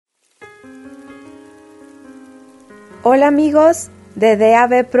Hola amigos de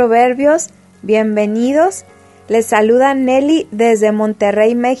DAB Proverbios, bienvenidos. Les saluda Nelly desde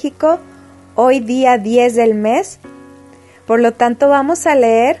Monterrey, México, hoy día 10 del mes. Por lo tanto vamos a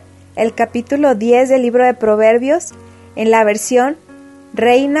leer el capítulo 10 del libro de Proverbios en la versión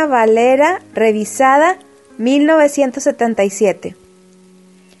Reina Valera revisada 1977.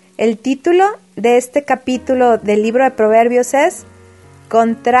 El título de este capítulo del libro de Proverbios es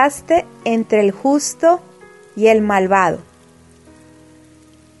Contraste entre el justo y el malvado.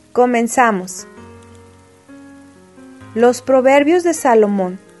 Comenzamos. Los proverbios de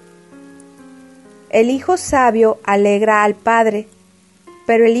Salomón. El hijo sabio alegra al padre,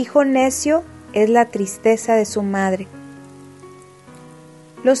 pero el hijo necio es la tristeza de su madre.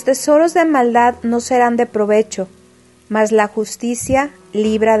 Los tesoros de maldad no serán de provecho, mas la justicia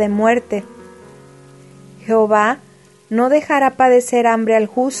libra de muerte. Jehová no dejará padecer hambre al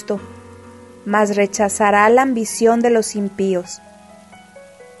justo, mas rechazará la ambición de los impíos.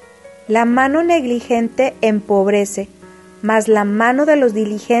 La mano negligente empobrece, mas la mano de los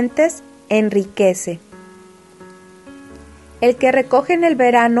diligentes enriquece. El que recoge en el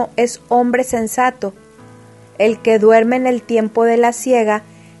verano es hombre sensato. El que duerme en el tiempo de la siega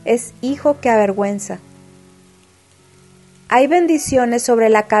es hijo que avergüenza. Hay bendiciones sobre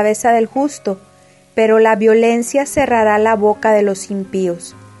la cabeza del justo, pero la violencia cerrará la boca de los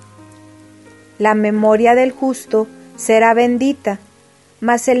impíos. La memoria del justo será bendita,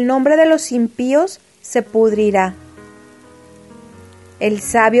 mas el nombre de los impíos se pudrirá. El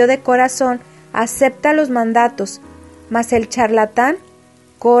sabio de corazón acepta los mandatos, mas el charlatán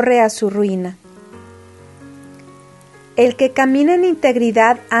corre a su ruina. El que camina en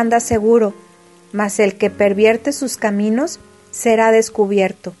integridad anda seguro, mas el que pervierte sus caminos será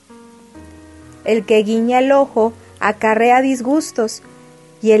descubierto. El que guiña el ojo acarrea disgustos,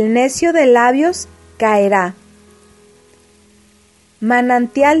 y el necio de labios caerá.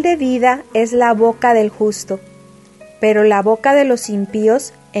 Manantial de vida es la boca del justo, pero la boca de los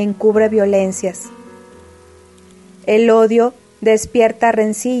impíos encubre violencias. El odio despierta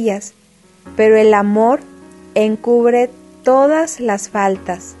rencillas, pero el amor encubre todas las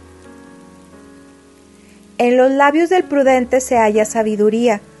faltas. En los labios del prudente se halla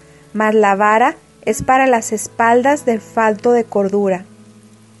sabiduría, mas la vara es para las espaldas del falto de cordura.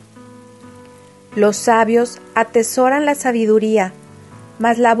 Los sabios atesoran la sabiduría,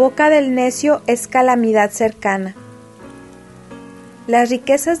 mas la boca del necio es calamidad cercana. Las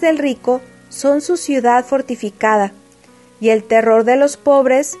riquezas del rico son su ciudad fortificada, y el terror de los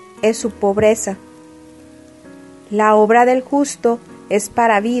pobres es su pobreza. La obra del justo es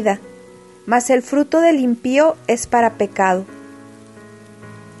para vida, mas el fruto del impío es para pecado.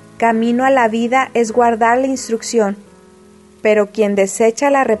 Camino a la vida es guardar la instrucción, pero quien desecha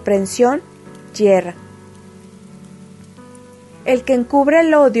la reprensión, yerra. El que encubre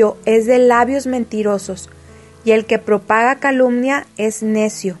el odio es de labios mentirosos, y el que propaga calumnia es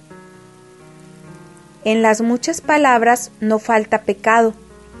necio. En las muchas palabras no falta pecado,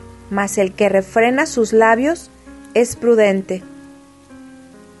 mas el que refrena sus labios es prudente.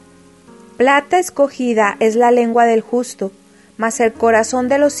 Plata escogida es la lengua del justo, mas el corazón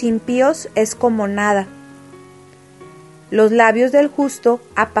de los impíos es como nada. Los labios del justo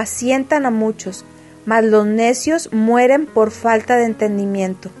apacientan a muchos, mas los necios mueren por falta de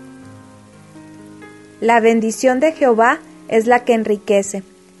entendimiento. La bendición de Jehová es la que enriquece,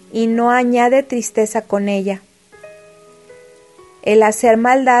 y no añade tristeza con ella. El hacer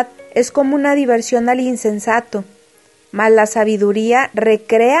maldad es como una diversión al insensato, mas la sabiduría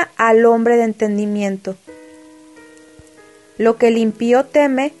recrea al hombre de entendimiento. Lo que el impío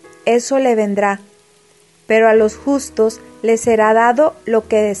teme, eso le vendrá, pero a los justos les será dado lo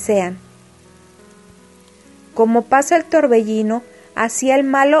que desean. Como pasa el torbellino, así el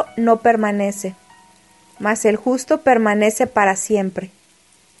malo no permanece, mas el justo permanece para siempre.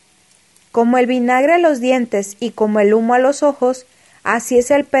 Como el vinagre a los dientes y como el humo a los ojos, así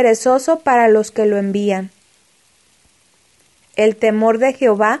es el perezoso para los que lo envían. El temor de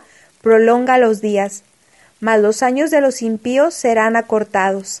Jehová prolonga los días, mas los años de los impíos serán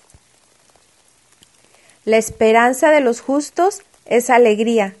acortados. La esperanza de los justos es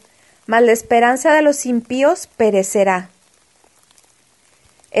alegría, mas la esperanza de los impíos perecerá.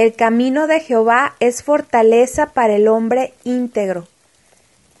 El camino de Jehová es fortaleza para el hombre íntegro,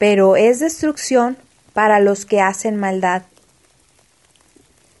 pero es destrucción para los que hacen maldad.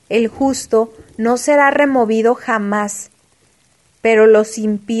 El justo no será removido jamás, pero los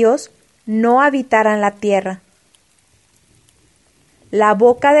impíos no habitarán la tierra. La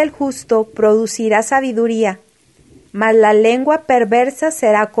boca del justo producirá sabiduría, mas la lengua perversa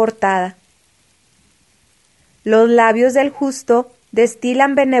será cortada. Los labios del justo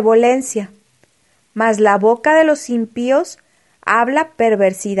destilan benevolencia, mas la boca de los impíos habla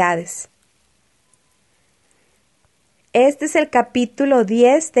perversidades. Este es el capítulo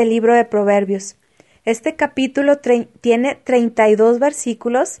 10 del libro de Proverbios. Este capítulo tiene 32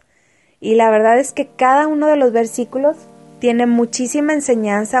 versículos y la verdad es que cada uno de los versículos tiene muchísima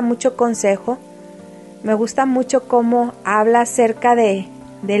enseñanza, mucho consejo. Me gusta mucho cómo habla acerca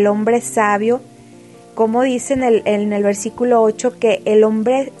del hombre sabio, como dice en el versículo 8 que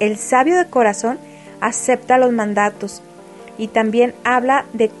el sabio de corazón acepta los mandatos, y también habla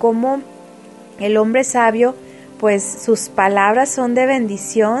de cómo el hombre sabio, pues sus palabras son de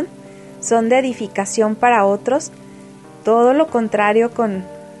bendición, son de edificación para otros, todo lo contrario con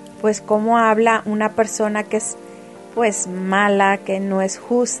pues cómo habla una persona que es pues mala, que no es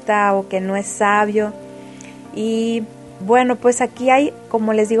justa o que no es sabio. Y bueno, pues aquí hay,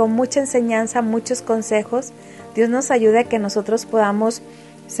 como les digo, mucha enseñanza, muchos consejos. Dios nos ayude a que nosotros podamos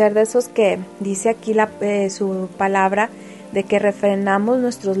ser de esos que dice aquí su palabra, de que refrenamos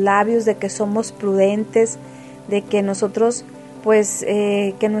nuestros labios, de que somos prudentes, de que nosotros, pues,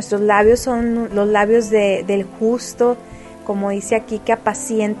 que nuestros labios son los labios del justo, como dice aquí, que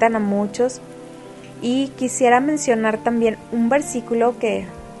apacientan a muchos. Y quisiera mencionar también un versículo que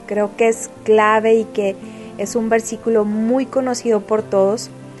creo que es clave y que es un versículo muy conocido por todos.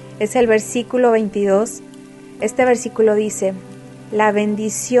 Es el versículo 22. Este versículo dice: la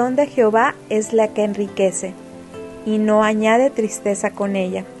bendición de Jehová es la que enriquece, y no añade tristeza con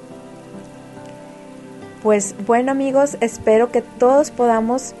ella. Pues bueno, amigos, espero que todos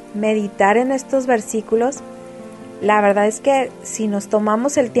podamos meditar en estos versículos. La verdad es que si nos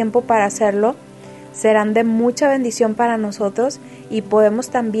tomamos el tiempo para hacerlo, serán de mucha bendición para nosotros, y podemos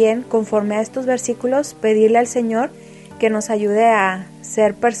también, conforme a estos versículos, pedirle al Señor que nos ayude a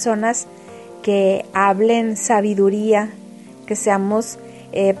ser personas que hablen sabiduría, que seamos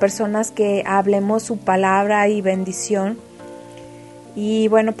personas que hablemos su palabra y bendición, y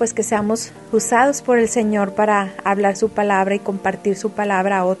bueno, pues que seamos usados por el Señor para hablar su palabra y compartir su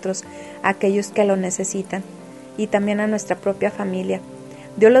palabra a otros, a aquellos que lo necesitan, y también a nuestra propia familia.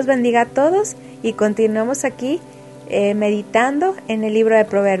 Dios los bendiga a todos y continuemos aquí meditando en el libro de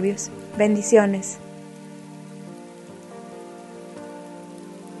Proverbios. Bendiciones.